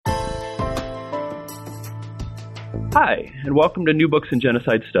Hi, and welcome to New Books in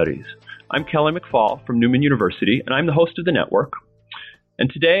Genocide Studies. I'm Kelly McFall from Newman University, and I'm the host of the network.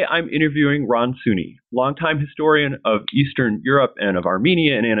 And today I'm interviewing Ron Sunni, longtime historian of Eastern Europe and of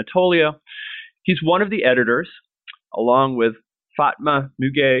Armenia and Anatolia. He's one of the editors, along with Fatma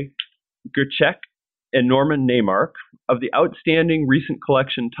Müge Gürçek and Norman Neymark, of the outstanding recent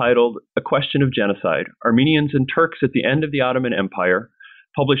collection titled A Question of Genocide, Armenians and Turks at the End of the Ottoman Empire,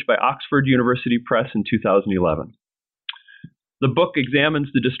 published by Oxford University Press in 2011. The book examines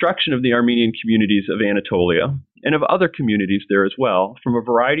the destruction of the Armenian communities of Anatolia and of other communities there as well from a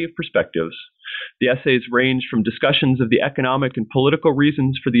variety of perspectives. The essays range from discussions of the economic and political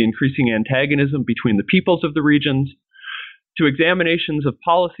reasons for the increasing antagonism between the peoples of the regions, to examinations of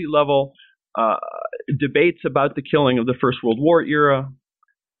policy-level debates about the killing of the First World War era,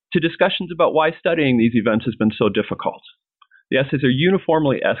 to discussions about why studying these events has been so difficult. The essays are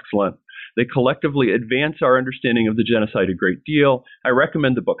uniformly excellent. They collectively advance our understanding of the genocide a great deal. I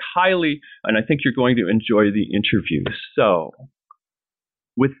recommend the book highly, and I think you're going to enjoy the interview. So,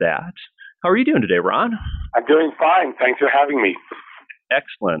 with that, how are you doing today, Ron? I'm doing fine. Thanks for having me.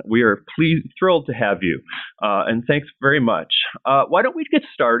 Excellent. We are thrilled to have you, and thanks very much. Why don't we get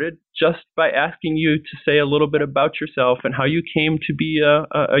started just by asking you to say a little bit about yourself and how you came to be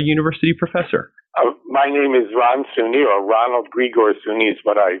a university professor? My name is Ron Sunni, or Ronald Grigor Sunni is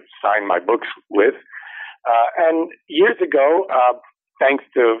what I sign my books with. And years ago, thanks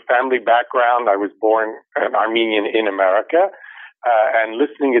to family background, I was born an Armenian in America, and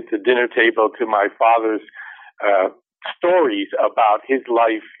listening at the dinner table to my father's stories about his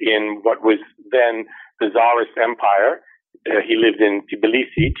life in what was then the Tsarist Empire. He lived in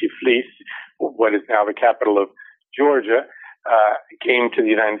Tbilisi, Tiflis, what is now the capital of Georgia. Came to the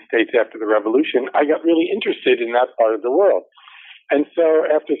United States after the revolution. I got really interested in that part of the world. And so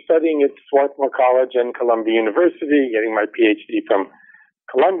after studying at Swarthmore College and Columbia University, getting my PhD from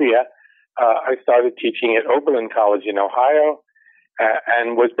Columbia, I started teaching at Oberlin College in Ohio,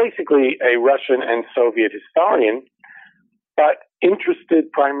 and was basically a Russian and Soviet historian, but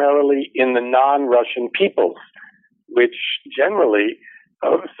interested primarily in the non-Russian peoples, which generally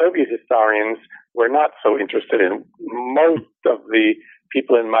Soviet historians were not so interested in. Most of the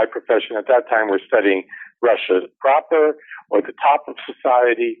people in my profession at that time were studying Russia proper, or the top of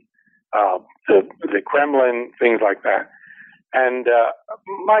society, the Kremlin, things like that. And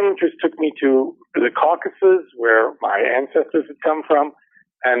my interest took me to the Caucasus, where my ancestors had come from,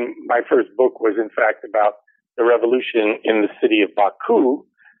 and my first book was, in fact, about the revolution in the city of Baku,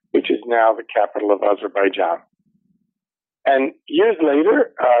 which is now the capital of Azerbaijan. And years later,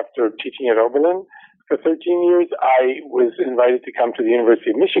 after teaching at Oberlin for 13 years, I was invited to come to the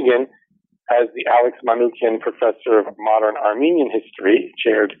University of Michigan as the Alex Manukyan Professor of Modern Armenian History,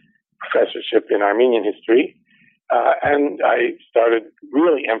 chaired professorship in Armenian history. And I started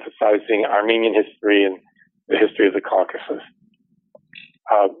really emphasizing Armenian history and the history of the Caucasus.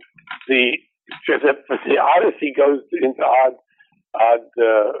 The odyssey goes into odd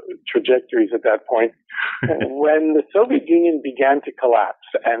trajectories at that point. When the Soviet Union began to collapse,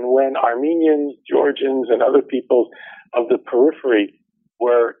 and when Armenians, Georgians, and other peoples of the periphery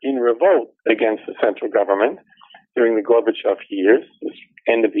were in revolt against the central government during the Gorbachev years, the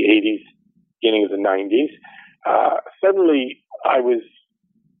end of the 80s, beginning of the 90s, suddenly I was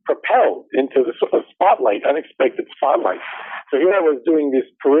propelled into the sort of spotlight, unexpected spotlight. So here I was doing this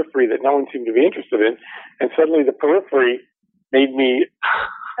periphery that no one seemed to be interested in, and suddenly the periphery made me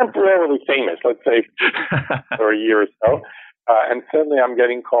temporarily famous, let's say, for a year or so. And suddenly I'm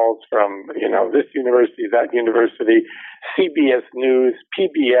getting calls from, this university, that university, CBS News,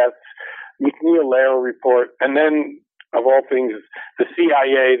 PBS, McNeil Lehrer Report, and then, of all things, the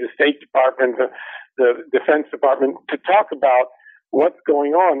CIA, the State Department, the Defense Department, to talk about what's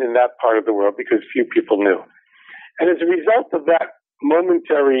going on in that part of the world, because few people knew. And as a result of that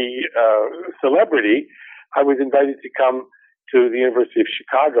momentary celebrity, I was invited to come to the University of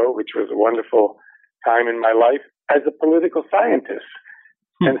Chicago, which was a wonderful time in my life, as a political scientist.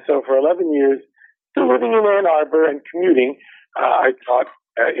 And so for 11 years, still living in Ann Arbor and commuting, I taught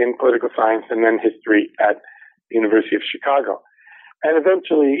in political science and then history at the University of Chicago. And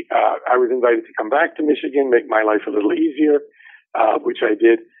eventually, I was invited to come back to Michigan, make my life a little easier, which I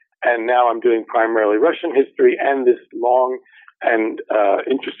did. And now I'm doing primarily Russian history and this long and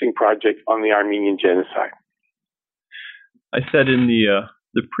interesting project on the Armenian genocide. I said in the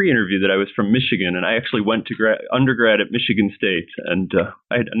pre-interview that I was from Michigan, and I actually went to undergrad at Michigan State, and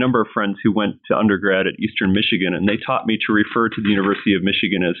I had a number of friends who went to undergrad at Eastern Michigan, and they taught me to refer to the University of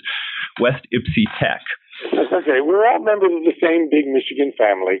Michigan as West Ypsi Tech. That's okay. We're all members of the same big Michigan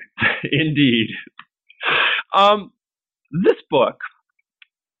family. Indeed. this book,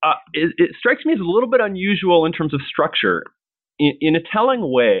 it strikes me as a little bit unusual in terms of structure in a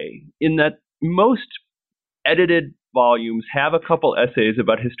telling way, in that most edited volumes have a couple essays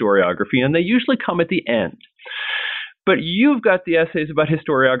about historiography, and they usually come at the end. But you've got the essays about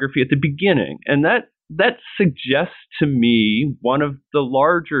historiography at the beginning, and that suggests to me one of the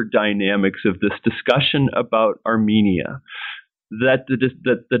larger dynamics of this discussion about Armenia, that the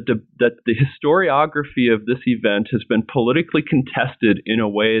historiography of this event has been politically contested in a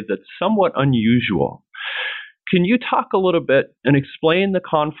way that's somewhat unusual. Can you talk a little bit and explain the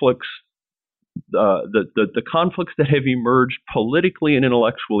conflicts, the conflicts that have emerged politically and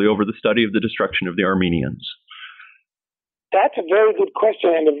intellectually over the study of the destruction of the Armenians? That's a very good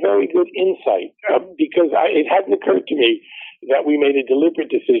question and a very good insight, because it hadn't occurred to me that we made a deliberate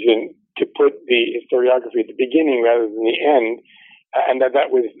decision to put the historiography at the beginning rather than the end, and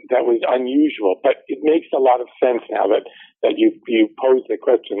that was unusual. But it makes a lot of sense now that you posed the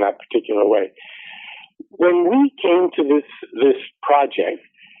question that particular way. When we came to this project,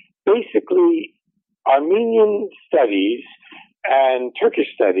 basically Armenian studies and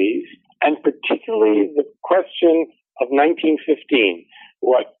Turkish studies, and particularly the question of 1915,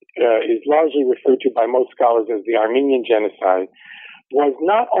 what is largely referred to by most scholars as the Armenian Genocide, was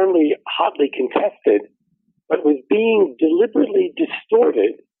not only hotly contested, but was being deliberately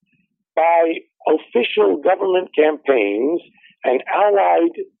distorted by official government campaigns and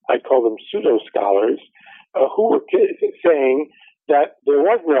allied, I call them pseudo-scholars, who were saying that there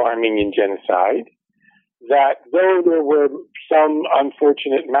was no Armenian genocide, that though there were some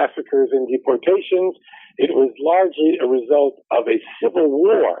unfortunate massacres and deportations, it was largely a result of a civil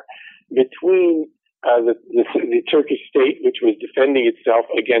war between the Turkish state, which was defending itself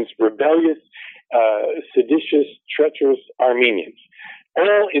against rebellious, seditious, treacherous Armenians.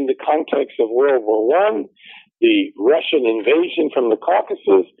 All in the context of World War I, the Russian invasion from the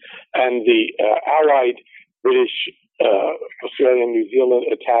Caucasus, and the allied British, Australian, New Zealand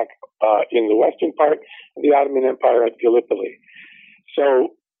attack in the western part of the Ottoman Empire at Gallipoli.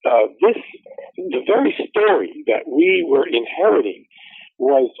 So the very story that we were inheriting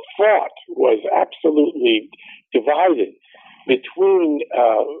was fraught, was absolutely divided between,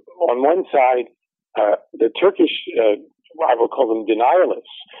 on one side, the Turkish, I will call them denialists,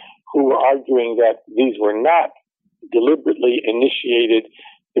 who were arguing that these were not deliberately initiated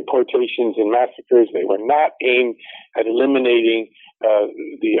deportations and massacres. They were not aimed at eliminating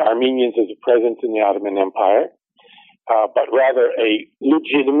the Armenians as a presence in the Ottoman Empire, but rather a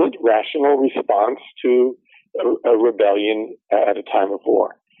legitimate, rational response to a rebellion at a time of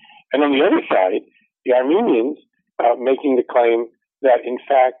war. And on the other side, the Armenians making the claim that, in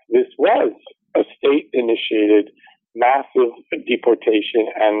fact, this was a state-initiated massive deportation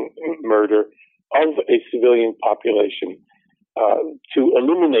and murder of a civilian population to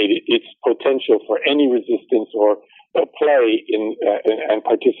eliminate its potential for any resistance or play in and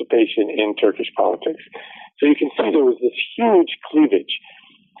participation in Turkish politics. So you can see there was this huge cleavage.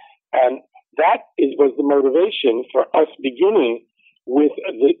 And that was the motivation for us beginning with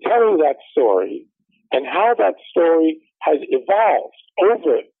telling that story and how that story has evolved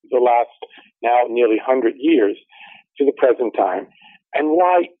over the last now nearly 100 years to the present time, and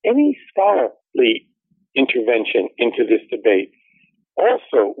why any scholarly intervention into this debate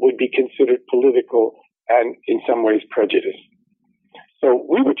also would be considered political and in some ways prejudiced. So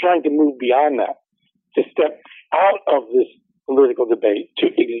we were trying to move beyond that, to step out of this political debate, to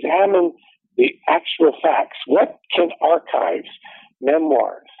examine the actual facts. What can archives,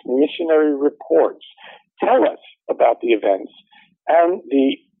 memoirs, missionary reports tell us about the events and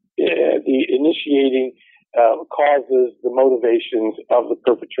the initiating causes, the motivations of the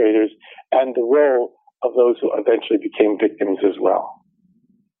perpetrators, and the role of those who eventually became victims as well.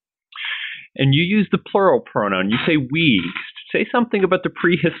 And you use the plural pronoun. You say we. Say something about the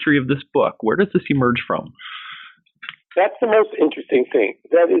prehistory of this book. Where does this emerge from? That's the most interesting thing.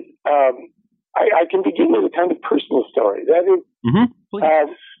 That is, I can begin with a kind of personal story. That is,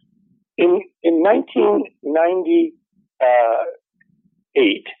 in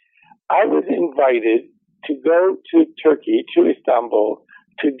 1998, I was invited to go to Turkey, to Istanbul,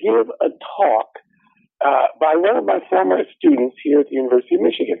 to give a talk by one of my former students here at the University of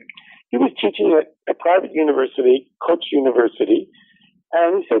Michigan. He was teaching at a private university, Koç University,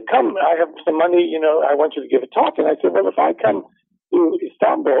 and he said, come, I have some money, I want you to give a talk. And I said, well, if I come to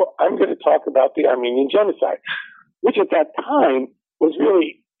Istanbul, I'm going to talk about the Armenian genocide, which at that time was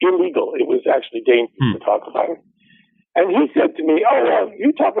really illegal. It was actually dangerous to talk about it. And he said to me, oh, well,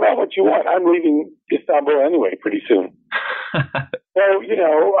 you talk about what you want. I'm leaving Istanbul anyway pretty soon. So,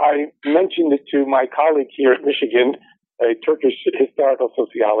 I mentioned it to my colleague here at Michigan, a Turkish historical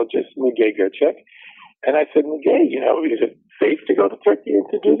sociologist, Müge Göçek. And I said, Müge, is it safe to go to Turkey and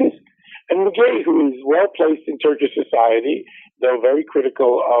to do this? And Müge, who is well placed in Turkish society, though very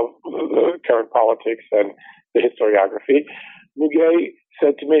critical of the current politics and the historiography, Müge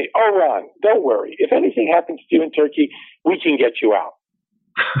said to me, "Oh, Ron, don't worry. If anything happens to you in Turkey, we can get you out."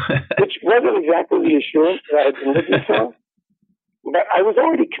 Which wasn't exactly the assurance that I had been looking for. But I was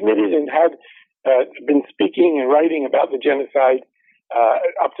already committed and had been speaking and writing about the genocide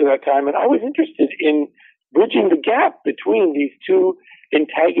up to that time. And I was interested in bridging the gap between these two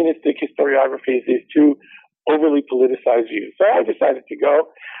antagonistic historiographies, these two overly politicized views. So I decided to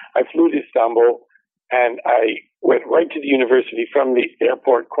go. I flew to Istanbul, and I went right to the university from the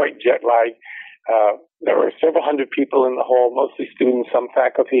airport, quite jet-lagged. There were several hundred people in the hall, mostly students, some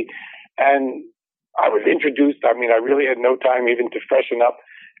faculty. And I was introduced. I mean, I really had no time even to freshen up.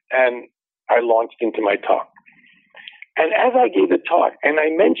 And I launched into my talk. And as I gave the talk, and I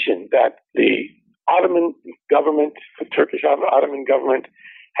mentioned that the Ottoman government, the Turkish Ottoman government,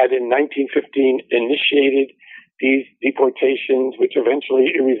 had in 1915 initiated these deportations, which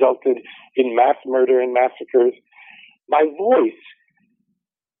eventually resulted in mass murder and massacres, my voice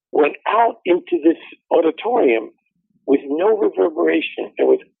went out into this auditorium with no reverberation. There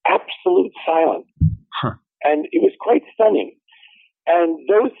was absolute silence. And it was quite stunning. And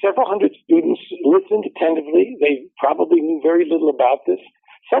those several hundred students listened attentively. They probably knew very little about this.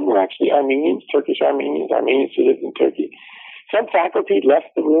 Some were actually Armenians, Turkish Armenians, Armenians who lived in Turkey. Some faculty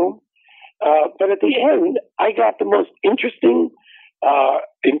left the room. But at the end, I got the most interesting,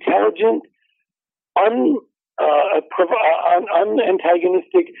 intelligent,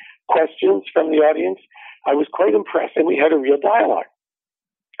 unantagonistic questions from the audience. I was quite impressed, and we had a real dialogue.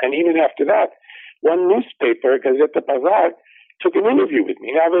 And even after that, one newspaper, Gazeta Pazar, took an interview with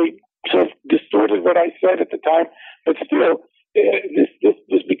me. Now, they sort of distorted what I said at the time, but still, this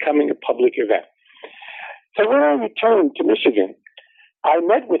was becoming a public event. So when I returned to Michigan, I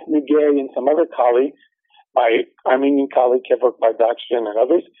met with Müge and some other colleagues, my Armenian colleague Kevork Bardakjian and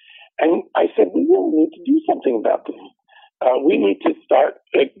others, and I said, we really need to do something about this. We need to start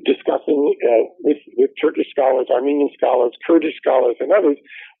discussing with Turkish scholars, Armenian scholars, Kurdish scholars, and others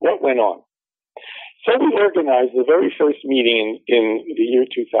what went on. So we organized the very first meeting in the year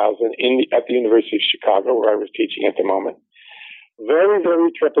 2000 at the University of Chicago, where I was teaching at the moment. Very,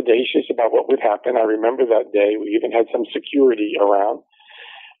 very trepidatious about what would happen. I remember that day. We even had some security around.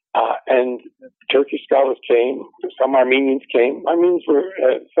 And Turkish scholars came. Some Armenians came. Armenians were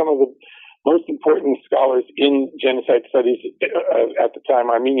some of the most important scholars in genocide studies at the time.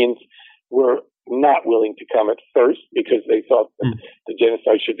 Armenians were not willing to come at first because they thought that the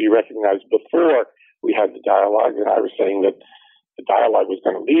genocide should be recognized before we had the dialogue. And I was saying that the dialogue was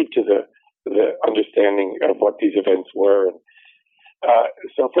going to lead to the understanding of what these events were. And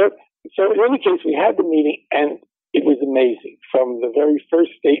so forth. So in any case, we had the meeting, and it was amazing. From the very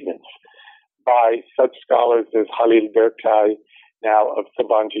first statements by such scholars as Halil Berktay, now of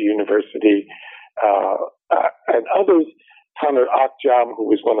Sabancı University, and others, Taner Akjam, who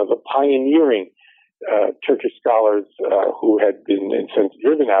was one of the pioneering Turkish scholars who had been, in a sense,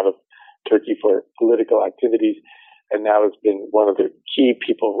 driven out of Turkey for political activities, and now has been one of the key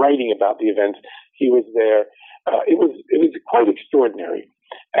people writing about the events. He was there. It was quite extraordinary,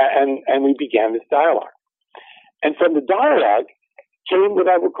 and we began this dialogue. And from the dialogue came what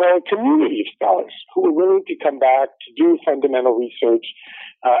I would call a community of scholars who were willing to come back to do fundamental research.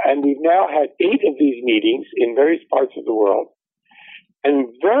 And we've now had 8 of these meetings in various parts of the world.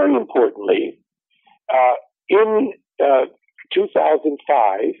 And very importantly, in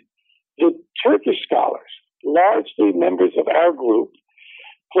 2005, the Turkish scholars, largely members of our group,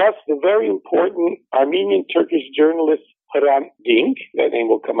 plus the very important Armenian Turkish journalist Hrant Dink, that name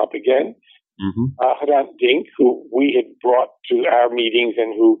will come up again, Hrant Dink, who we had brought to our meetings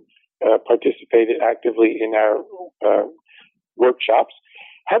and who participated actively in our workshops,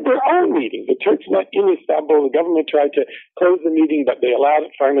 had their own meeting. The Turks met in Istanbul. The government tried to close the meeting, but they allowed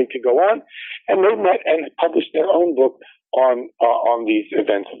it finally to go on. And they met and published their own book on these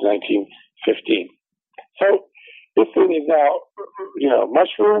events of 1915. So this thing is now,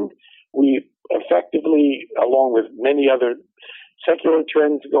 mushroomed. We effectively, along with many other secular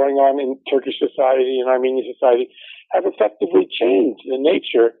trends going on in Turkish society and Armenian society, have effectively changed the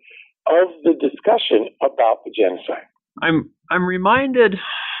nature of the discussion about the genocide. I'm reminded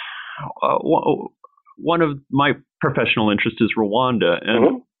one of my professional interests is Rwanda,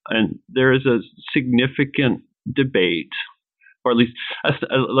 and there is a significant debate, or at least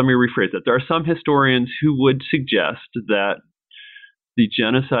let me rephrase that. There are some historians who would suggest that the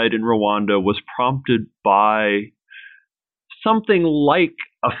genocide in Rwanda was prompted by something like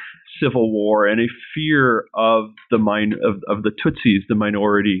a civil war and a fear of the of the Tutsis, the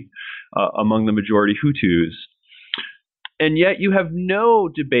minority among the majority Hutus. And yet you have no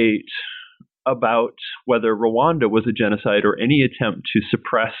debate about whether Rwanda was a genocide or any attempt to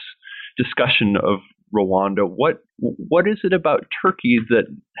suppress discussion of Rwanda. What is it about Turkey that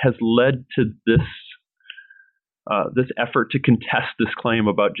has led to this this effort to contest this claim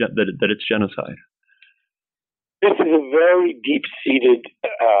about that it's genocide? This is a very deep-seated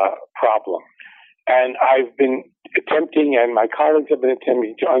problem, and I've been attempting, and my colleagues have been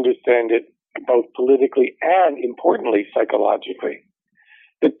attempting to understand it both politically and, importantly, psychologically.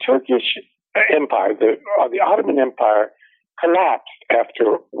 The Turkish Empire, the Ottoman Empire, collapsed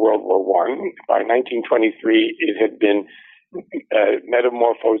after World War I. By 1923, it had been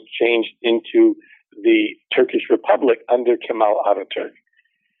metamorphosed, changed into the Turkish Republic under Kemal Ataturk.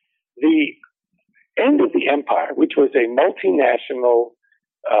 The end of the empire, which was a multinational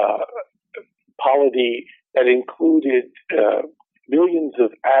polity that included millions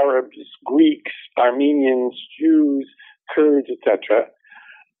of Arabs, Greeks, Armenians, Jews, Kurds, etc.,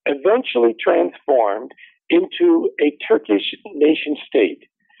 eventually transformed into a Turkish nation state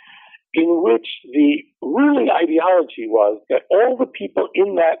in which the ruling ideology was that all the people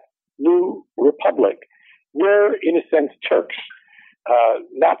in that new republic were, in a sense, Turks.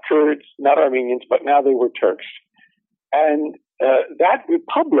 Not Kurds, not Armenians, but now they were Turks. And that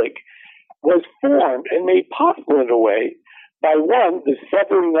republic was formed and made possible in a way by, one, the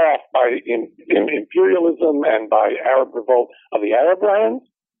severing off by imperialism and by Arab revolt of the Arab lands,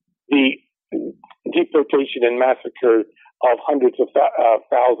 the deportation and massacre of hundreds of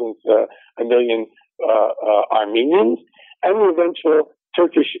thousands, a million Armenians, and the eventual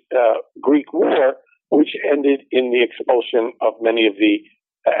Turkish-Greek war, which ended in the expulsion of many of the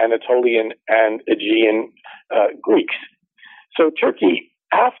Anatolian and Aegean Greeks. So Turkey,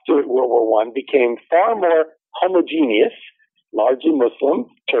 after World War I, became far more homogeneous, largely Muslim,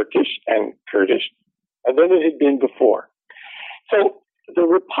 Turkish, and Kurdish, than it had been before. So the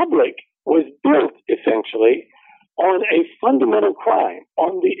republic was built, essentially, on a fundamental crime,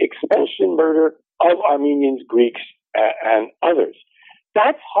 on the expulsion murder of Armenians, Greeks, and others.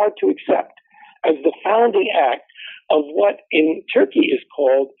 That's hard to accept as the founding act of what in Turkey is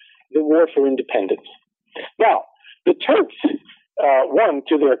called the War for Independence. Now, the Turks, one,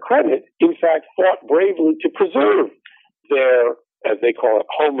 to their credit, in fact, fought bravely to preserve their, as they call it,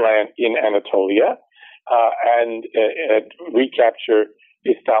 homeland in Anatolia, and recapture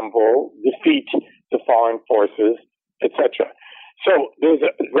Istanbul, defeat the foreign forces, etc. So there's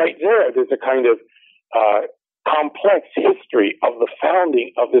a kind of complex history of the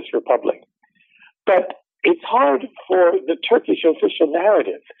founding of this republic. But it's hard for the Turkish official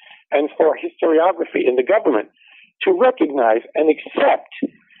narrative and for historiography in the government to recognize and accept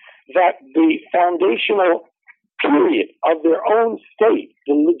that the foundational period of their own state,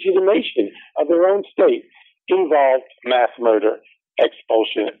 the legitimation of their own state, involved mass murder,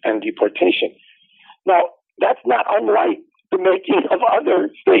 expulsion, and deportation. Now, that's not unlike the making of other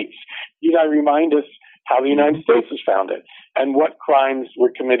states. Remind us how the United States was founded and what crimes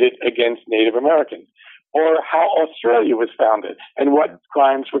were committed against Native Americans, or how Australia was founded and what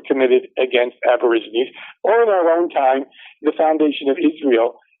crimes were committed against Aborigines, or in our own time, the foundation of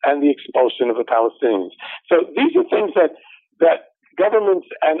Israel and the expulsion of the Palestinians. So these are things that governments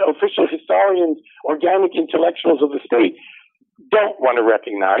and official historians, organic intellectuals of the state, don't want to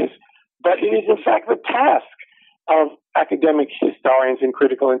recognize, but it is in fact the task of academic historians and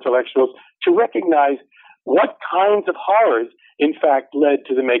critical intellectuals to recognize what kinds of horrors, in fact, led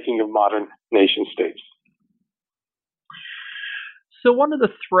to the making of modern nation states. So one of the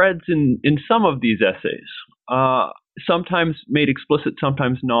threads in some of these essays, sometimes made explicit,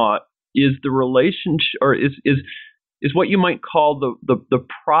 sometimes not, is the relationship, or is what you might call the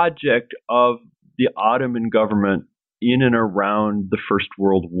project of the Ottoman government in and around the First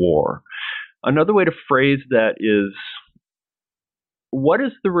World War. Another way to phrase that is, what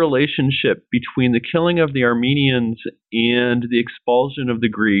is the relationship between the killing of the Armenians and the expulsion of the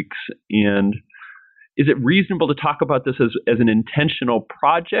Greeks? And is it reasonable to talk about this as an intentional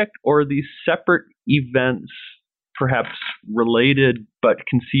project, or are these separate events, perhaps related but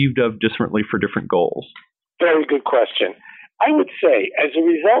conceived of differently for different goals? Very good question. I would say, as a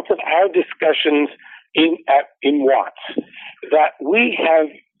result of our discussions in Watts, that we have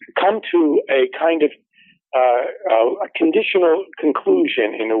come to a kind of a conditional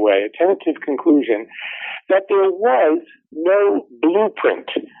conclusion, in a way, a tentative conclusion, that there was no blueprint,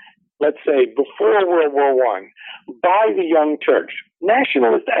 let's say, before World War I, by the Young Turks,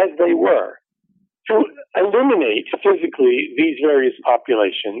 nationalist as they were, to eliminate physically these various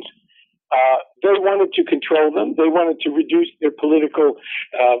populations. They wanted to control them. They wanted to reduce their political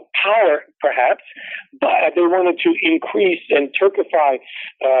power, perhaps, but they wanted to increase and Turkify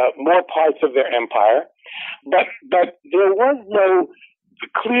more parts of their empire. But there was no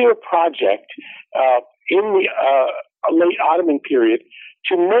clear project in the late Ottoman period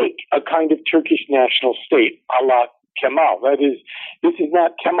to make a kind of Turkish national state a la Kemal. That is, this is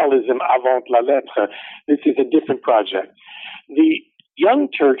not Kemalism avant la lettre. This is a different project. The Young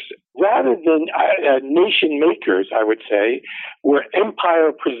Turks, rather than nation makers, I would say, were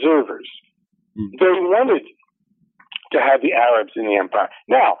empire preservers. They wanted to have the Arabs in the empire.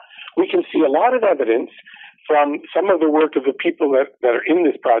 Now, we can see a lot of evidence from some of the work of the people that are in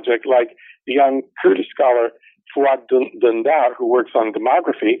this project, like the young Kurdish scholar Fuat Dündar, who works on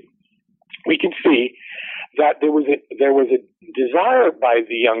demography. We can see that there was a desire by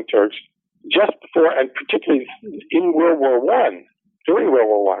the Young Turks just before, and particularly in World War I, during World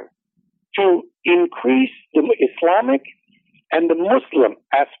War I, to increase the Islamic and the Muslim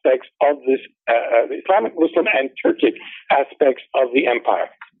aspects of this, the Islamic, Muslim, and Turkic aspects of the empire,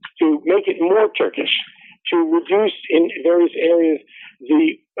 to make it more Turkish, to reduce in various areas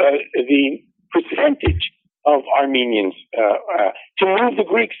the percentage of Armenians, to move the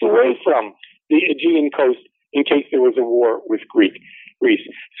Greeks away from the Aegean coast in case there was a war with Greece.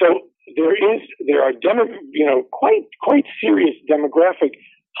 So there are quite serious demographic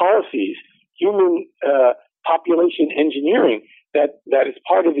policies, human population engineering that is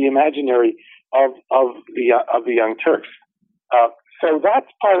part of the imaginary of the Young Turks. So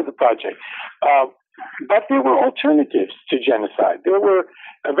that's part of the project. But there were alternatives to genocide. There were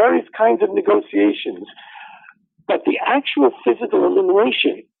various kinds of negotiations. But the actual physical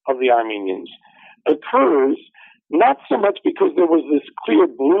elimination of the Armenians occurs not so much because there was this clear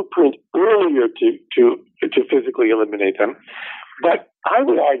blueprint earlier to physically eliminate them, but I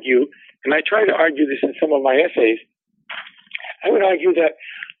would argue, and I try to argue this in some of my essays, I would argue that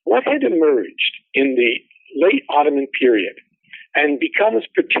what had emerged in the late Ottoman period and becomes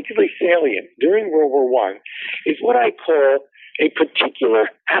particularly salient during World War I is what I call a particular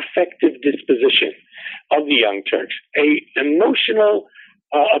affective disposition of the Young Turks, an emotional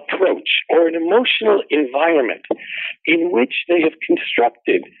approach or an emotional environment in which they have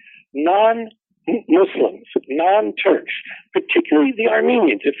constructed non-Muslims, non-Turks, particularly the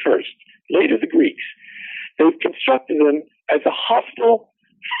Armenians at first, later the Greeks. They've constructed them as a hostile,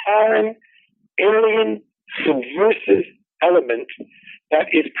 foreign, alien, subversive element that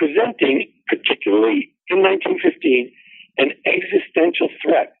is presenting, particularly in 1915, an existential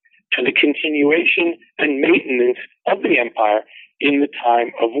threat to the continuation and maintenance of the empire in the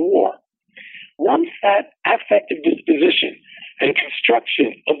time of war. Once that affective disposition and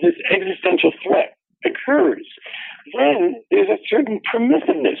construction of this existential threat occurs, then there's a certain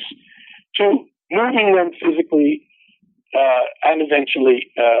permissiveness to moving them physically and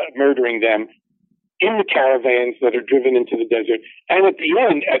eventually murdering them in the caravans that are driven into the desert, and at the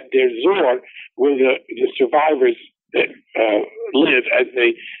end, at Deir Zor, where the survivors live as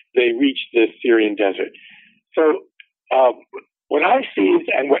they reach the Syrian desert. So what I see is,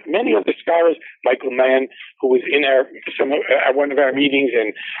 and what many other scholars, Michael Mann, who was in one of our meetings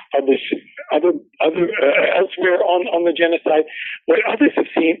and published elsewhere on the genocide, what others have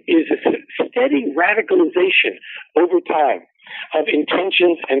seen is a steady radicalization over time of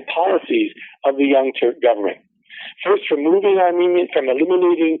intentions and policies of the Young Turk government. First, from moving Armenians, from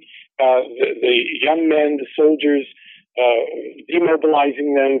eliminating the young men, the soldiers,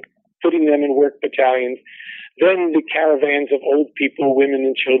 demobilizing them, putting them in work battalions, then the caravans of old people, women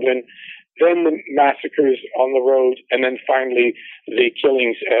and children, then the massacres on the road, and then finally the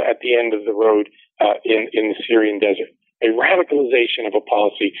killings at the end of the road in the Syrian desert. A radicalization of a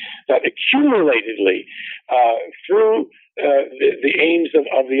policy that accumulatedly, through the aims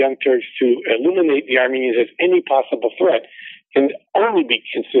of the Young Turks to eliminate the Armenians as any possible threat, can only be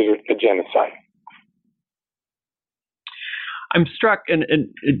considered a genocide. I'm struck, and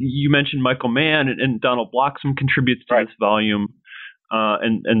you mentioned Michael Mann, and Donald Bloxham contributes to this volume,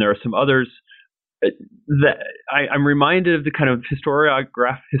 and there are some others. That I'm reminded of the kind of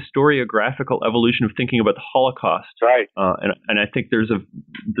historiographical evolution of thinking about the Holocaust. Right. And I think there's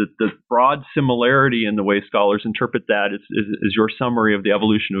the broad similarity in the way scholars interpret that is your summary of the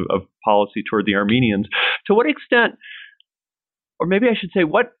evolution of policy toward the Armenians. To what extent, or maybe I should say,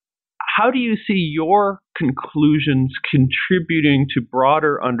 how do you see your conclusions contributing to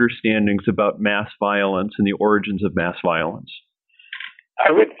broader understandings about mass violence and the origins of mass violence?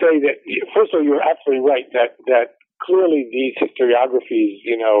 I would say that, first of all, you're absolutely right that clearly these historiographies,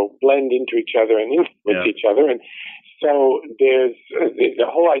 blend into each other and influence each other. And so there's the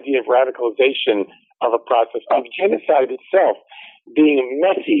whole idea of radicalization of a process of genocide itself being a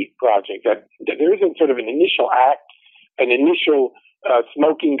messy project, that there isn't sort of an initial act, an initial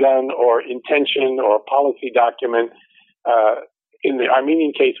smoking gun or intention or policy document. In the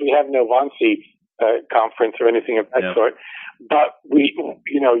Armenian case, we have no Wannsee conference or anything of that sort, but the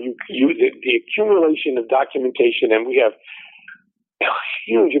accumulation of documentation, and we have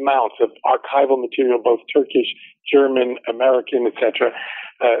huge amounts of archival material, both Turkish, German, American, etc.,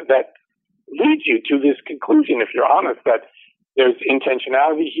 that leads you to this conclusion, if you're honest, that there's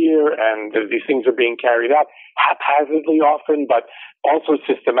intentionality here and these things are being carried out haphazardly often, but also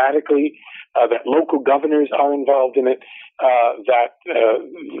systematically, that local governors are involved in it,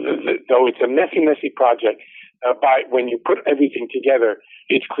 though it's a messy project, when you put everything together,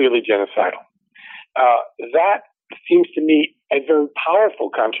 it's clearly genocidal. That seems to me a very powerful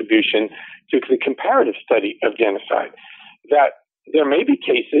contribution to the comparative study of genocide, that there may be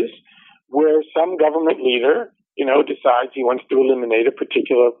cases where some government leader decides he wants to eliminate a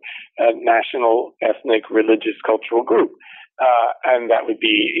particular national, ethnic, religious, cultural group. And that would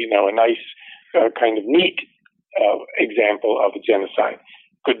be, a nice kind of neat example of a genocide.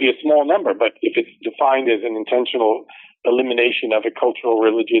 Could be a small number, but if it's defined as an intentional elimination of a cultural,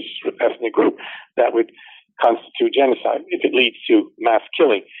 religious, ethnic group, that would constitute genocide if it leads to mass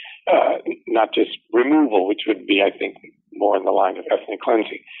killing, not just removal, which would be, I think, more in the line of ethnic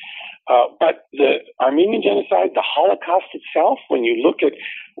cleansing. But the Armenian genocide, the Holocaust itself, when you look at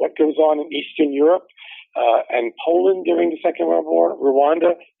what goes on in Eastern Europe and Poland during the Second World War,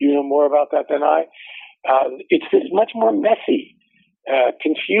 Rwanda, you know more about that than I, it's this much more messy,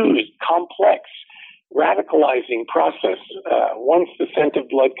 confused, complex, radicalizing process. Once the scent of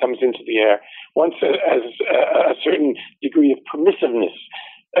blood comes into the air, once a certain degree of permissiveness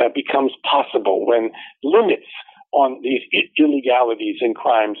becomes possible, when limits on these illegalities and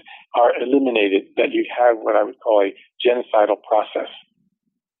crimes are eliminated, that you have what I would call a genocidal process.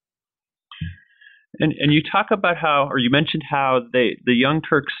 And you talk about you mentioned how the Young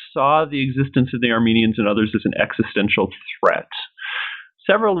Turks saw the existence of the Armenians and others as an existential threat.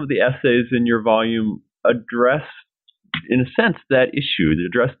 Several of the essays in your volume address, in a sense, that issue. They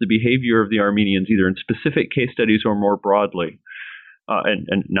address the behavior of the Armenians, either in specific case studies or more broadly,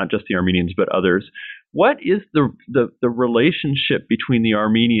 and not just the Armenians, but others. What is the relationship between the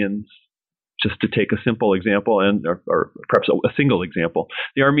Armenians, just to take a simple example, or perhaps a single example,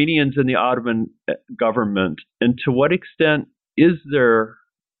 the Armenians and the Ottoman government, and to what extent is there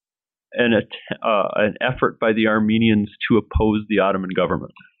an effort by the Armenians to oppose the Ottoman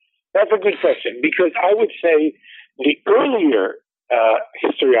government? That's a good question, because I would say the earlier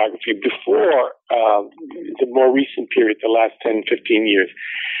historiography, before the more recent period, the last 10, 15 years,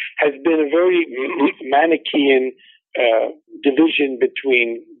 has been a very Manichaean division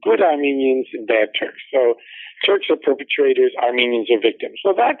between good Armenians and bad Turks. So Turks are perpetrators, Armenians are victims.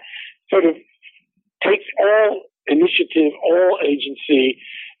 So that sort of takes all initiative, all agency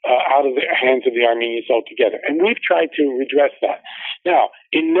out of the hands of the Armenians altogether. And we've tried to redress that. Now,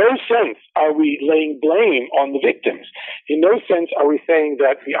 in no sense are we laying blame on the victims. In no sense are we saying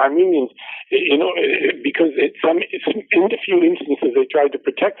that the Armenians, because in a few instances they tried to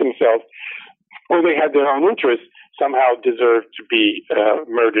protect themselves or they had their own interests, somehow deserved to be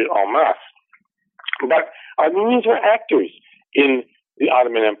murdered en masse. But Armenians were actors in the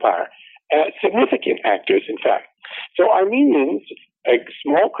Ottoman Empire, significant actors, in fact. So Armenians, a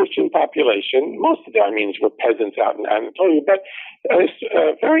small Christian population, most of the Armenians were peasants out in Anatolia, but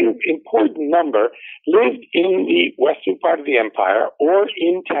a very important number lived in the western part of the empire or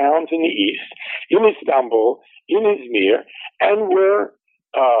in towns in the east, in Istanbul, in Izmir, and were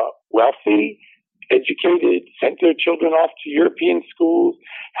wealthy, educated, sent their children off to European schools,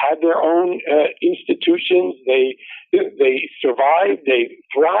 had their own institutions. They survived, they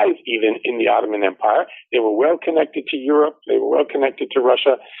thrived even in the Ottoman Empire. They were well connected to Europe, they were well connected to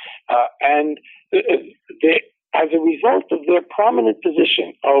Russia, and as a result of their prominent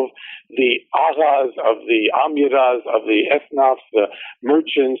position of the Aghas, of the Amiras, of the Esnafs, the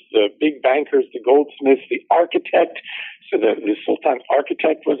merchants, the big bankers, the goldsmiths, the architect. So the Sultan's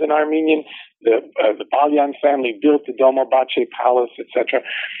architect was an Armenian. The Balyan family built the Dolmabahce Palace, etc.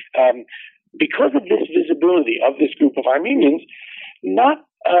 Because of this visibility of this group of Armenians, not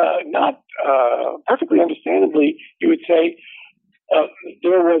perfectly understandably, you would say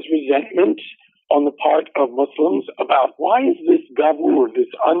there was resentment on the part of Muslims about why is this Gavur, this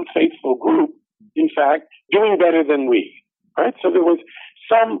unfaithful group, in fact, doing better than we, right? So there was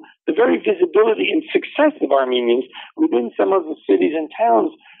the very visibility and success of Armenians within some of the cities and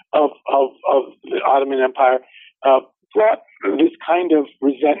towns of the Ottoman Empire brought this kind of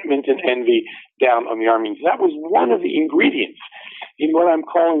resentment and envy down on the Armenians. That was one of the ingredients in what I'm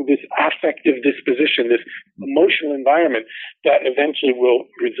calling this affective disposition, this emotional environment that eventually will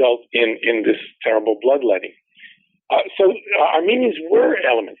result in this terrible bloodletting. So Armenians were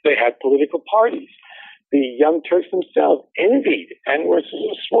elements. They had political parties. The Young Turks themselves envied and were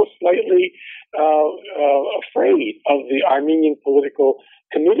slightly afraid of the Armenian political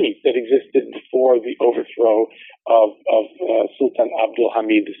committees that existed before the overthrow of Sultan Abdul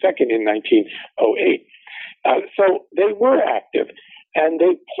Hamid II in 1908. So they were active, and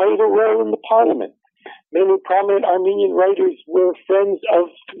they played a role in the parliament. Many prominent Armenian writers were friends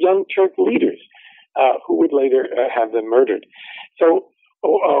of Young Turk leaders who would later have them murdered. So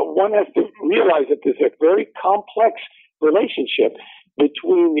one has to realize that there's a very complex relationship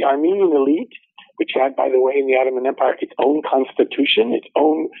between the Armenian elite, which had, by the way, in the Ottoman Empire, its own constitution, its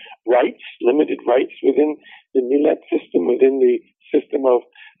own rights, limited rights within the millet system, within the system of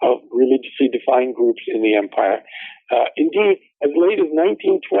religiously defined groups in the empire. Indeed, as late as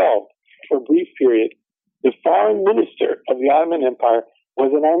 1912, for a brief period, the foreign minister of the Ottoman Empire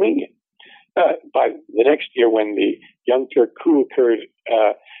was an Armenian. By the next year, when the Young Turk coup occurred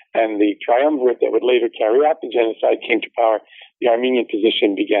and the triumvirate that would later carry out the genocide came to power, the Armenian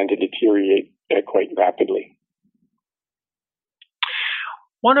position began to deteriorate quite rapidly.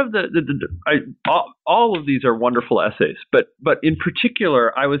 One of all of these are wonderful essays, but in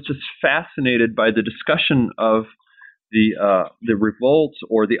particular, I was just fascinated by the discussion of the revolt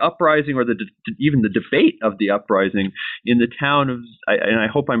or the uprising or even the debate of the uprising in the town of, and I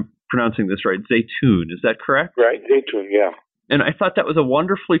hope I'm pronouncing this right, Zeytun. Is that correct? Right, Zeytun, yeah. And I thought that was a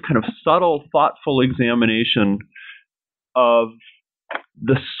wonderfully kind of subtle, thoughtful examination of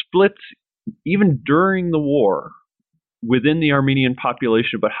the splits, even during the war, within the Armenian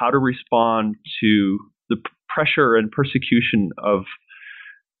population about how to respond to the pressure and persecution of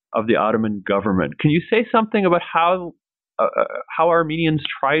the Ottoman government. Can you say something about how Armenians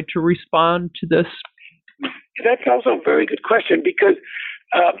tried to respond to this? That's also a very good question, because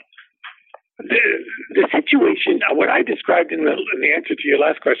the situation, what I described in the answer to your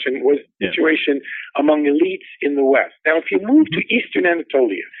last question, was the situation among elites in the West. Now, if you move to Eastern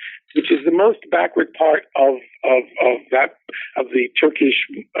Anatolia, which is the most backward part of the Turkish,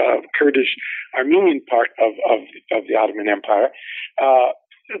 Kurdish, Armenian part of the Ottoman Empire,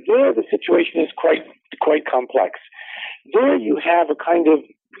 there the situation is quite complex. There you have a kind of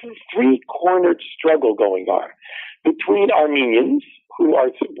three-cornered struggle going on between Armenians, who are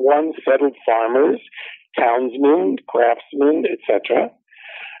one, settled farmers, townsmen, craftsmen, etc.,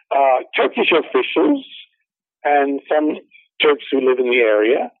 Turkish officials, and some Turks who live in the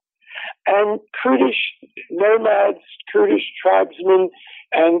area, and Kurdish nomads, Kurdish tribesmen,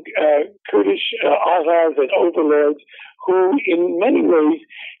 and Kurdish Azars and overlords, who in many ways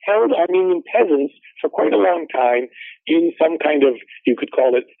held Armenian peasants for quite a long time in some kind of, you could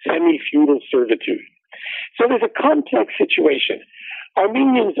call it, semi-feudal servitude. So there's a complex situation.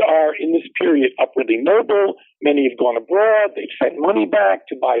 Armenians are, in this period, upwardly mobile. Many have gone abroad. They've sent money back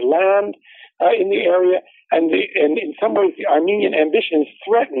to buy land in the area. And in some ways, the Armenian ambitions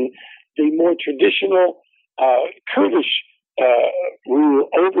threaten the more traditional Kurdish rule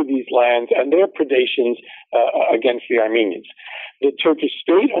over these lands and their predations against the Armenians. The Turkish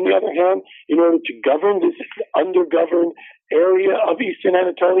state, on the other hand, in order to govern this undergoverned area of Eastern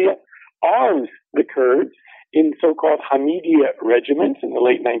Anatolia, arms the Kurds in so-called Hamidiya regiments in the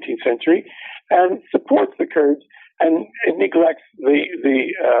late 19th century, and supports the Kurds and neglects the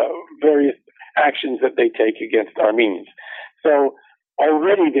various actions that they take against Armenians. So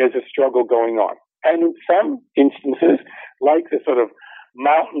already there's a struggle going on. And in some instances, like the sort of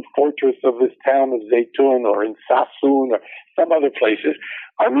mountain fortress of this town of Zeytun or in Sassoon or some other places,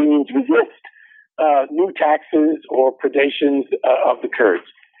 Armenians resist new taxes or predations of the Kurds.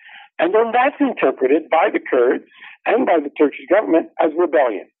 And then that's interpreted by the Kurds and by the Turkish government as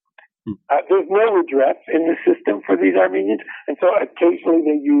rebellion. There's no redress in the system for these Armenians, and so occasionally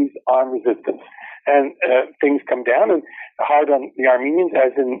they use armed resistance. And things come down and hard on the Armenians,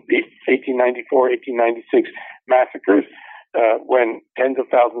 as in the 1894, 1896 massacres, when tens of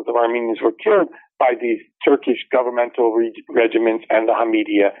thousands of Armenians were killed by these Turkish governmental regiments and the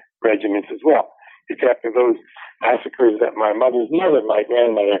Hamidiya regiments as well. It's after those massacres that my mother's mother, my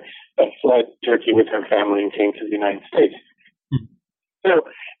grandmother, fled Turkey with her family and came to the United States. So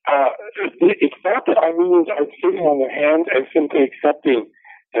it's not that Armenians are sitting on their hands and simply accepting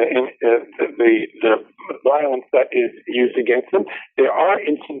the violence that is used against them. There are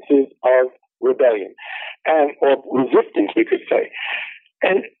instances of rebellion or resistance, we could say.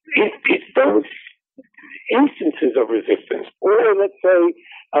 And it's those instances of resistance, or let's say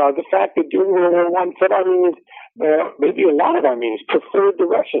the fact that during World War I, some Armenians, maybe a lot of Armenians, preferred the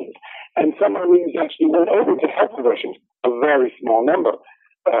Russians, and some Armenians actually went over to help the Russians, a very small number.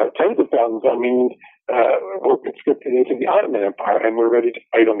 Tens of thousands of Armenians were conscripted into the Ottoman Empire and were ready to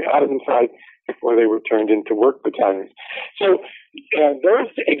fight on the Ottoman side before they were turned into work battalions. So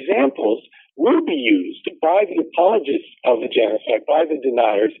those examples will be used by the apologists of the genocide, by the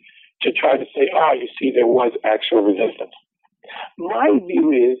deniers, to try to say, you see, there was actual resistance. My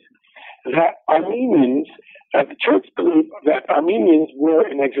view is that Armenians, the Turks believe that Armenians were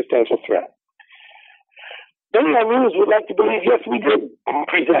an existential threat. Many Armenians would like to believe, yes, we did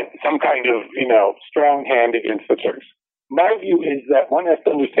present some kind of, strong hand against the Turks. My view is that one has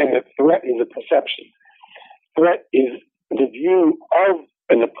to understand that threat is a perception. Threat is the view of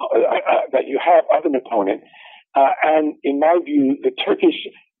that you have of an opponent. And in my view, the Turkish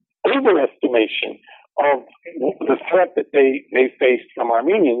overestimation of the threat that they faced from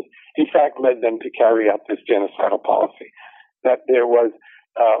Armenians, in fact, led them to carry out this genocidal policy. That there was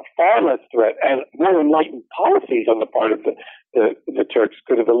far less threat and more enlightened policies on the part of the Turks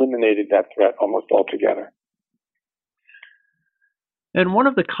could have eliminated that threat almost altogether. And one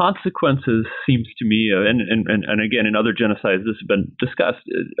of the consequences seems to me, and again in other genocides this has been discussed,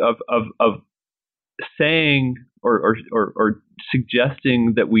 of saying or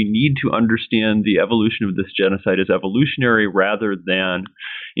suggesting that we need to understand the evolution of this genocide as evolutionary rather than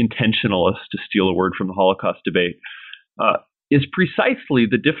intentionalist, to steal a word from the Holocaust debate, is precisely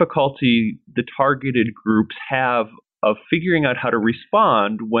the difficulty the targeted groups have of figuring out how to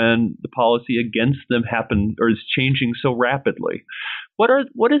respond when the policy against them happens or is changing so rapidly. What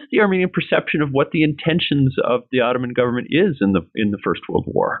is the Armenian perception of what the intentions of the Ottoman government is in the First World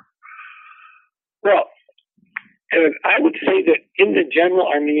War? Well, I would say that in the general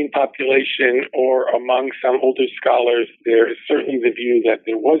Armenian population or among some older scholars, there is certainly the view that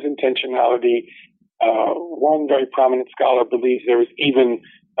there was intentionality. One very prominent scholar believes there was even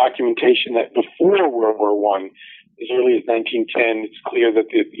documentation that before World War I, as early as 1910, it's clear that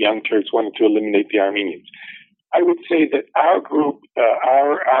the Young Turks wanted to eliminate the Armenians. I would say that our group,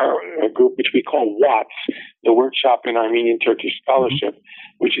 which we call WATS, the Workshop in Armenian Turkish Scholarship,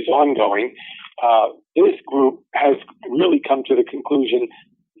 which is ongoing, this group has really come to the conclusion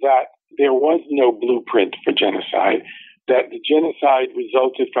that there was no blueprint for genocide, that the genocide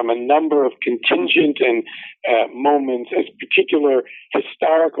resulted from a number of contingent and moments as particular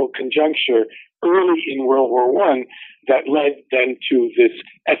historical conjuncture early in World War I that led then to this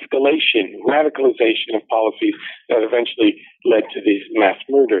escalation, radicalization of policies that eventually led to these mass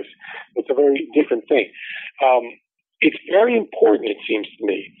murders. It's a very different thing. It's very important, it seems to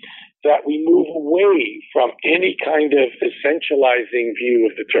me, that we move away from any kind of essentializing view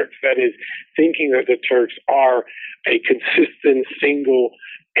of the Turks. That is, thinking that the Turks are a consistent, single,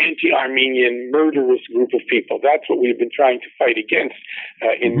 anti-Armenian, murderous group of people. That's what we've been trying to fight against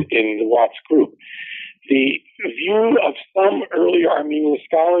in the Watts group. The view of some earlier Armenian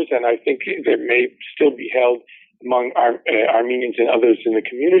scholars, and I think there may still be held among Armenians and others in the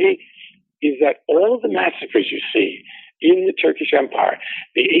community, is that all of the massacres you see in the Turkish Empire,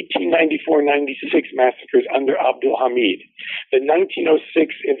 the 1894-96 massacres under Abdul Hamid, the 1906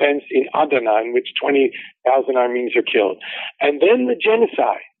 events in Adana in which 20,000 Armenians are killed, and then the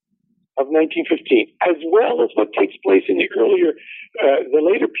genocide of 1915, as well as what takes place in the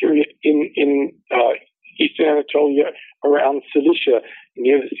later period in Eastern Anatolia around Cilicia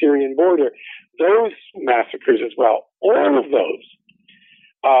near the Syrian border, those massacres as well, all of those,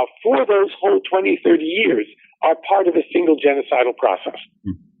 for those whole 20, 30 years, are part of a single genocidal process.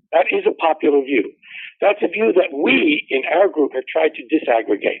 That is a popular view. That's a view that we, in our group, have tried to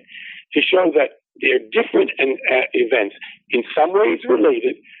disaggregate to show that they're different events, in some ways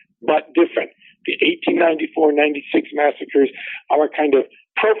related, but different. The 1894-96 massacres are a kind of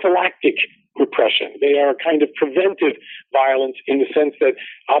prophylactic repression. They are a kind of preventive violence in the sense that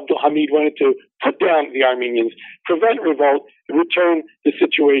Abdul Hamid wanted to put down the Armenians, prevent revolt, return the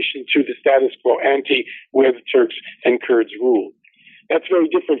situation to the status quo ante where the Turks and Kurds ruled. That's very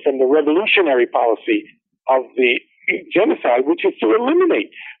different from the revolutionary policy of the genocide, which is to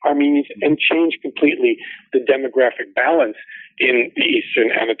eliminate Armenians and change completely the demographic balance in the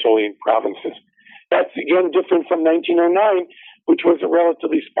Eastern Anatolian provinces. That's again different from 1909, which was a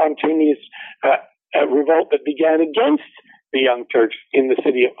relatively spontaneous revolt that began against the Young Turks in the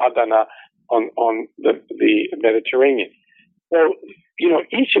city of Adana on the Mediterranean. Well,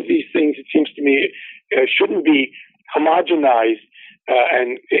 each of these things, it seems to me, shouldn't be homogenized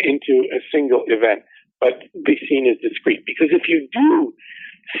and into a single event, but be seen as discrete. Because if you do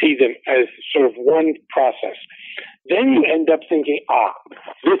see them as sort of one process, then you end up thinking,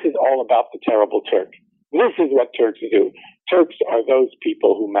 this is all about the terrible Turk. This is what Turks do. Turks are those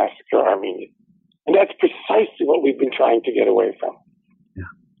people who massacre Armenians. And that's precisely what we've been trying to get away from.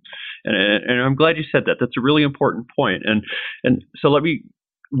 And I'm glad you said that. That's a really important point. And so let me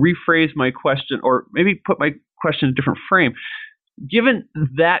rephrase my question, or maybe put my question in a different frame. Given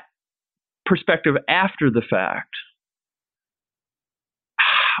that perspective after the fact,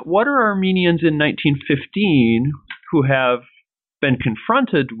 what are Armenians in 1915 who have been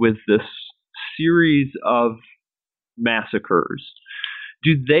confronted with this series of massacres?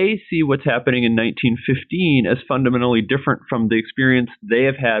 Do they see what's happening in 1915 as fundamentally different from the experience they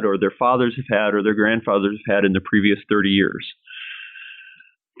have had, or their fathers have had, or their grandfathers have had in the previous 30 years?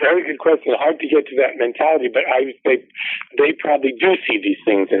 Very good question. Hard to get to that mentality, but I would say they probably do see these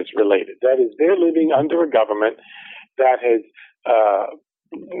things as related. That is, they're living under a government that has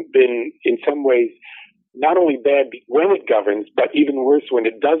been, in some ways, not only bad when it governs, but even worse when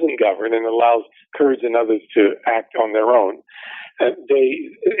it doesn't govern and allows Kurds and others to act on their own.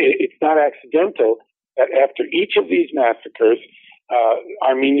 It's not accidental that after each of these massacres,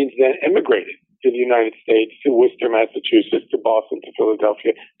 Armenians then emigrated to the United States, to Worcester, Massachusetts, to Boston, to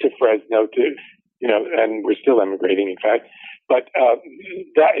Philadelphia, to Fresno, and we're still emigrating, in fact. But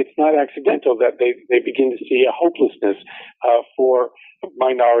that it's not accidental that they begin to see a hopelessness for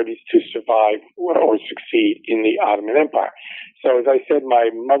minorities to survive or succeed in the Ottoman Empire. So, as I said, my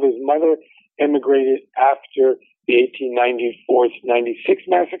mother's mother emigrated after the 1894-96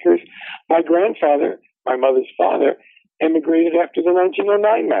 massacres. My grandfather, my mother's father, emigrated after the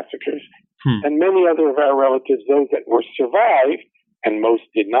 1909 massacres. And many other of our relatives, those that were survived, and most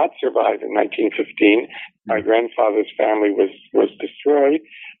did not survive in 1915. My grandfather's family was destroyed,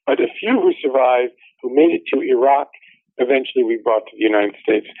 but a few who survived, who made it to Iraq, eventually we brought to the United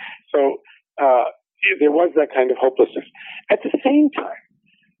States. So there was that kind of hopelessness. At the same time,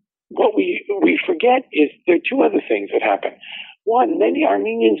 what we forget is there are two other things that happened. One, many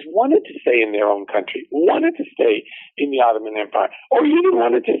Armenians wanted to stay in their own country, wanted to stay in the Ottoman Empire, or even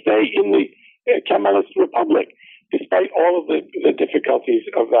wanted to stay in the Kemalist Republic, despite all of the difficulties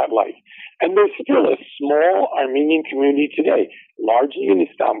of that life. And there's still a small Armenian community today, largely in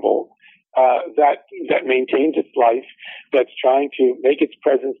Istanbul, that maintains its life, that's trying to make its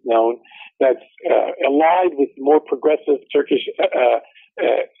presence known, that's allied with more progressive Turkish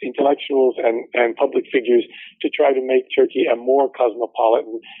intellectuals and public figures to try to make Turkey a more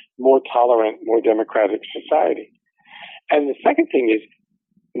cosmopolitan, more tolerant, more democratic society. And the second thing is,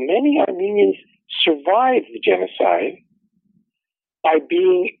 many Armenians survived the genocide by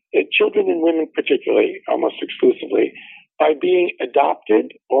being, children and women particularly, almost exclusively, by being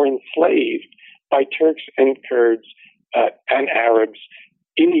adopted or enslaved by Turks and Kurds and Arabs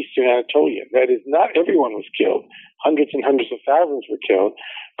in Eastern Anatolia. That is, not everyone was killed. Hundreds and hundreds of thousands were killed,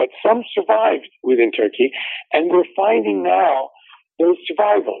 but some survived within Turkey, and we're finding now those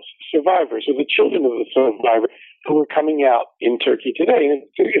survivors, or the children of the survivors, who are coming out in Turkey today. And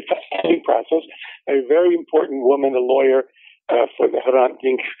it's a fascinating process. A very important woman, a lawyer for the Hrant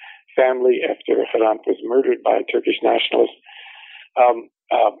Dink family after Hrant was murdered by a Turkish nationalist,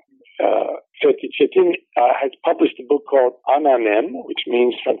 Fethi Çetin, has published a book called Ananem, which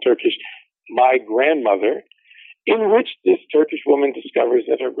means from Turkish, my grandmother, in which this Turkish woman discovers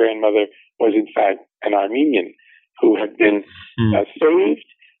that her grandmother was in fact an Armenian who had been saved,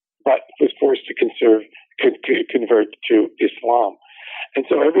 but was forced to convert to Islam. And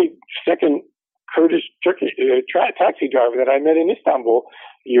so every second Kurdish Turkish taxi driver that I met in Istanbul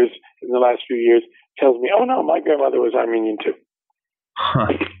in the last few years tells me, oh no, my grandmother was Armenian too. Huh.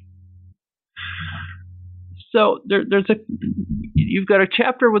 So you've got a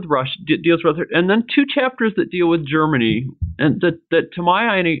chapter with Russia deals with it, and then two chapters that deal with Germany, and that to my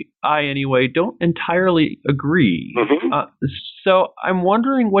eye anyway don't entirely agree. Mm-hmm. So I'm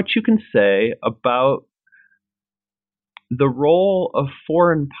wondering what you can say about the role of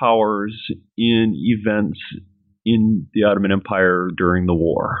foreign powers in events in the Ottoman Empire during the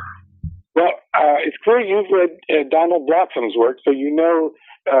war. Well, it's clear you've read Donald Blossom's work, so you know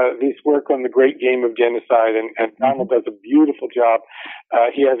this work on the great game of genocide, and Donald does a beautiful job.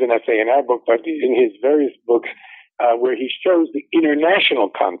 He has an essay in our book, but in his various books, where he shows the international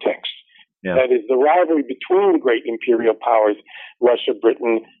context. Yeah. That is the rivalry between the great imperial powers, Russia,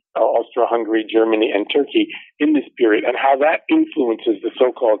 Britain, Austro-Hungary, Germany, and Turkey in this period, and how that influences the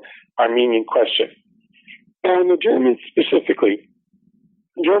so-called Armenian question. And the Germans specifically,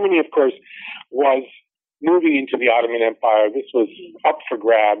 Germany, of course, was moving into the Ottoman Empire. This was up for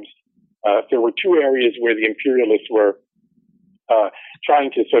grabs. There were two areas where the imperialists were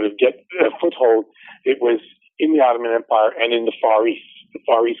trying to sort of get a foothold. It was in the Ottoman Empire and in the Far East. The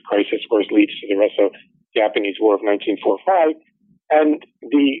Far East crisis, of course, leads to the Russo-Japanese War of 1945, and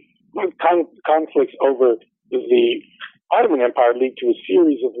the conflicts over the Ottoman Empire lead to a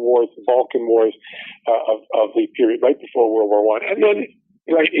series of wars, the Balkan Wars of the period right before World War I, and then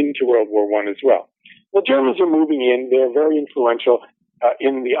right into World War I as well. The Germans are moving in. They're very influential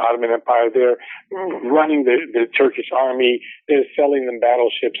in the Ottoman Empire. They're running the Turkish army. They're selling them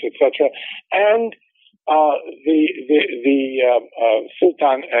battleships, etc. And the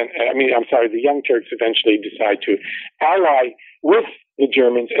Sultan the Young Turks eventually decide to ally with the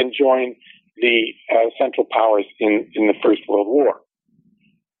Germans and join the Central Powers in the First World War.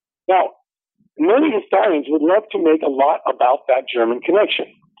 Now, many historians would love to make a lot about that German connection,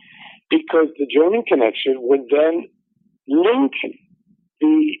 because the German connection would then link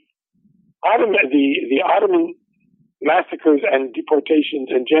the Ottoman massacres and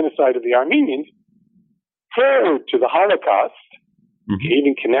deportations and genocide of the Armenians forward to the Holocaust,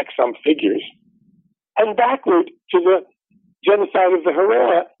 even connect some figures, and backward to the genocide of the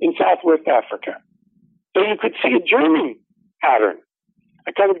Herero in Southwest Africa. So you could see a German pattern,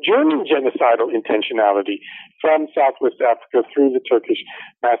 a kind of German genocidal intentionality from Southwest Africa through the Turkish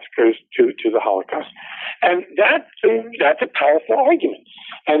massacres to the Holocaust. And that's a powerful argument,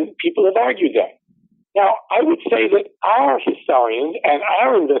 and people have argued that. Now, I would say that our historians and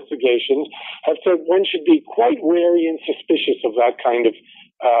our investigations have said one should be quite wary and suspicious of that kind of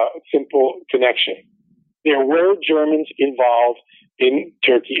simple connection. There were Germans involved in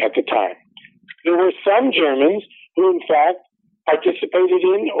Turkey at the time. There were some Germans who, in fact, participated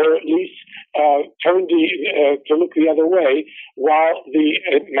in, or at least turned to look the other way while the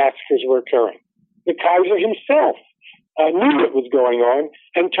massacres were occurring. The Kaiser himself knew what was going on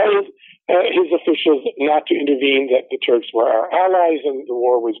and told his officials not to intervene, that the Turks were our allies and the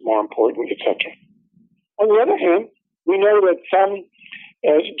war was more important, etc. On the other hand, we know that some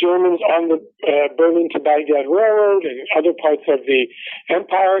Germans on the Berlin to Baghdad Railroad and other parts of the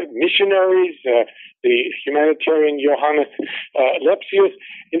empire, missionaries, the humanitarian Johannes Lepsius,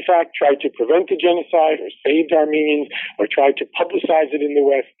 in fact, tried to prevent the genocide or saved Armenians or tried to publicize it in the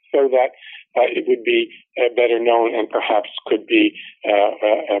West so that it would be better known and perhaps could be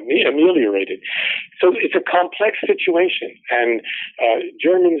ameliorated. So it's a complex situation, and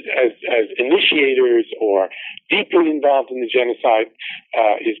Germans as initiators or deeply involved in the genocide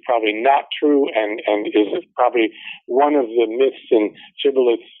is probably not true, and is probably one of the myths and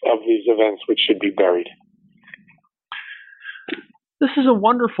shibboleths of these events which should be buried. This is a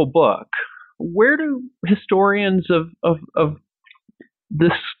wonderful book. Where do historians of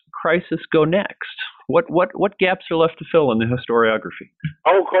this crisis go next? What gaps are left to fill in the historiography?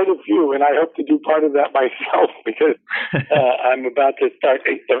 Oh, quite a few, and I hope to do part of that myself, because I'm about to start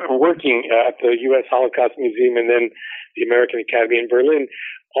working at the U.S. Holocaust Museum and then the American Academy in Berlin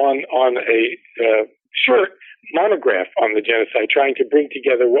on a short monograph on the genocide, trying to bring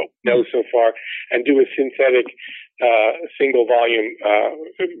together what we know so far and do a synthetic single volume,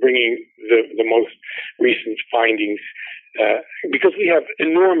 bringing the most recent findings, because we have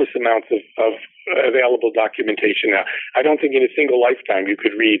enormous amounts of available documentation now. I don't think in a single lifetime you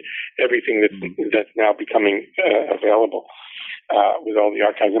could read everything that's now becoming available with all the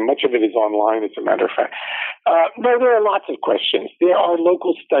archives, and much of it is online, as a matter of fact. No, there are lots of questions. There are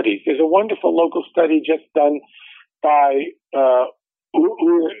local studies. There's a wonderful local study just done by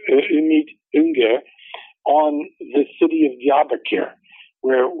Ümit Ünger on the city of Diyarbakir,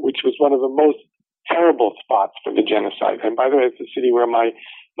 which was one of the most terrible spots for the genocide. And by the way, it's the city where my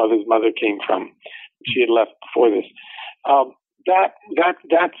mother's mother came from. She had left before this.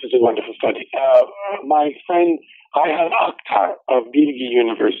 That's a wonderful study. My friend Ayhan Akhtar of Bilgi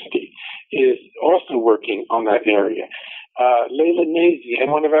University is also working on that area. Leila Nazi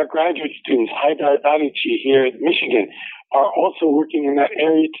and one of our graduate students, Haydar Balici here at Michigan, are also working in that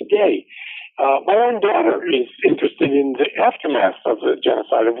area today. My own daughter is interested in the aftermath of the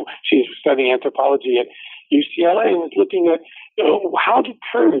genocide. She's studying anthropology at UCLA and is looking at how do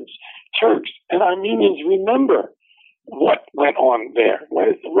Kurds, Turks, and Armenians remember what went on there? What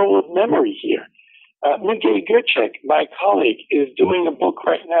is the role of memory here? Miguel Gercek, my colleague, is doing a book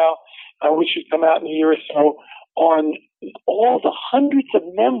right now, which should come out in a year or so, on all the hundreds of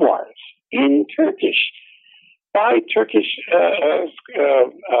memoirs in Turkish by Turkish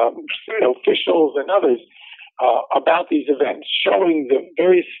officials and others about these events, showing the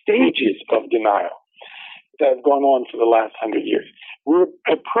various stages of denial. that have gone on for the last 100 years. We're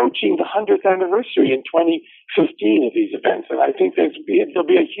approaching the 100th anniversary in 2015 of these events, and I think there'll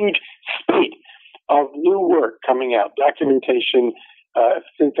be a huge spate of new work coming out, documentation,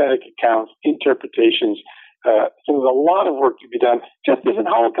 synthetic accounts, interpretations. So there's a lot of work to be done. Just as in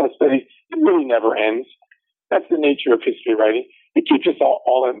Holocaust studies, it really never ends. That's the nature of history writing. It keeps us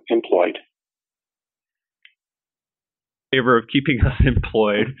all employed. Favor of keeping us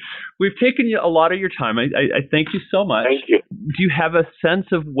employed. We've taken a lot of your time. I thank you so much. Thank you. Do you have a sense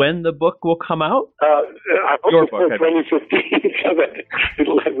of when the book will come out? I hope it's for 2015, so that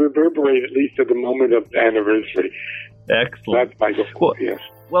it'll reverberate at least at the moment of the anniversary. Excellent. That's my goal, yes.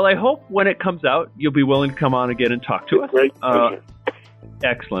 Well, I hope when it comes out, you'll be willing to come on again and talk to us. Great pleasure.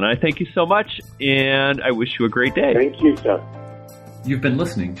 Excellent. I thank you so much, and I wish you a great day. Thank you, sir. You've been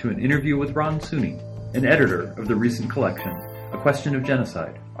listening to an interview with Ron Sunni, an editor of the recent collection, A Question of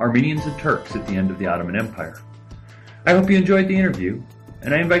Genocide, Armenians and Turks at the End of the Ottoman Empire. I hope you enjoyed the interview,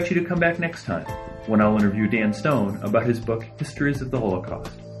 and I invite you to come back next time, when I'll interview Dan Stone about his book, Histories of the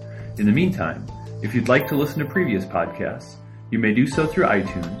Holocaust. In the meantime, if you'd like to listen to previous podcasts, you may do so through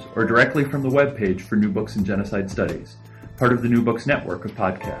iTunes or directly from the webpage for New Books in Genocide Studies, part of the New Books network of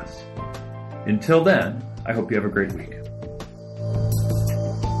podcasts. Until then, I hope you have a great week.